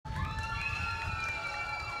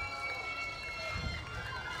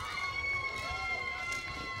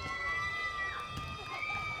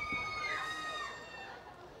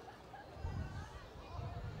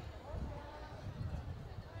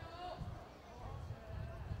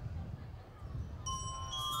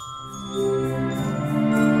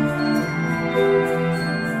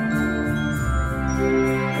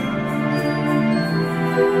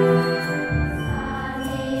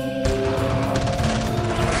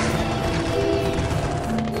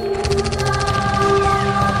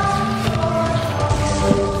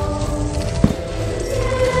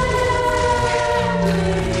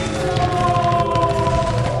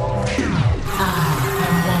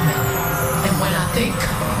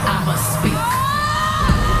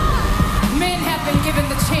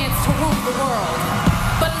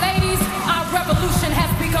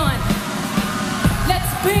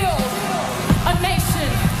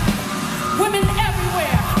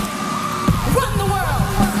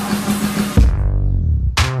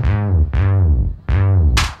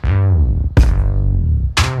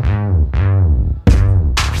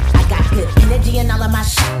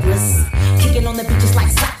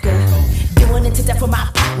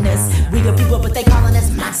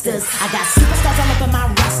monsters. I got superstars all up in my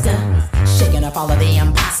roster, shaking up all of the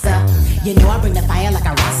imposter. You know I bring the fire like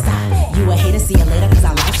a rasta. You a hater, see you later, cause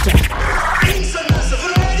I lost ya.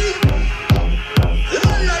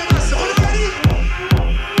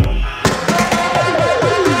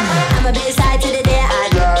 I'm a bit side to the day I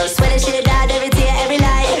go. Swear the shit out every tear, every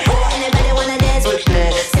night. Anybody wanna dance with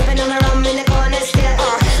me? Sipping on the rum in the corner still.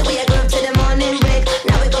 We a group to the morning break.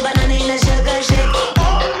 Now we go banana in a sugar shake.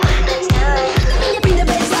 When you bring the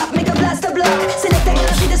bass up, make a blast the block. Select the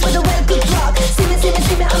girl, see this was a well-cooked rock. See me,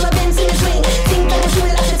 I'm a Benz in the swing. Think better, see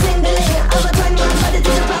me like the same delay. I'm a time man, but it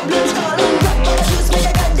is a problem calling. Rock by the juice, make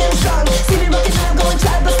a goddamn strong. See me rocking, I'm going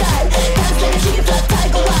tribal style. Can't stand it, she get flat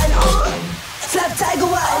tiger wine. Flat tiger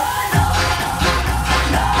wine.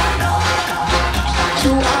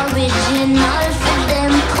 Too original for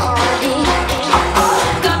them party.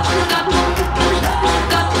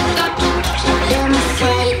 Them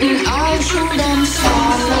frightened, all through them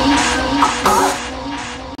sorry.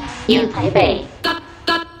 U-Taipei.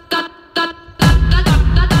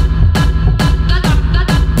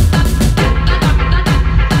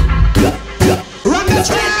 Run the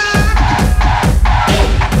track!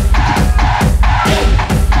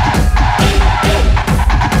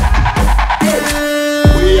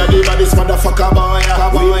 We are the baddest motherfucker boy.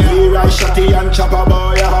 We ride shotty and chopper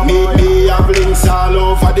boy. Me have links all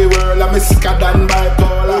over the world. I'm sicker than bipolar.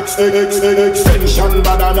 Extension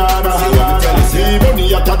banana. See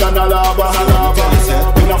money hotter than a lava.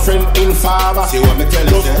 Been a friend in farmer.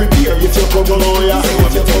 Just prepare if you come on ya.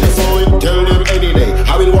 Tell them any day,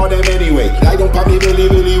 I will want them anyway. Lie down pa me belly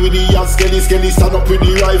with the ass skelly stand up with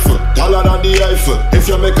the rifle, taller than the Eiffel. If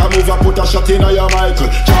you make a move, I put a shot in your Michael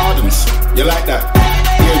Jordans. You like that?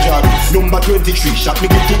 Air Jordans. Number 23, shot me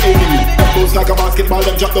give to enemy. That goes like a basketball,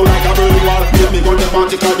 then drop down like a burning wall. Let me go to the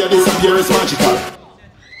party, cause your disappearance magical.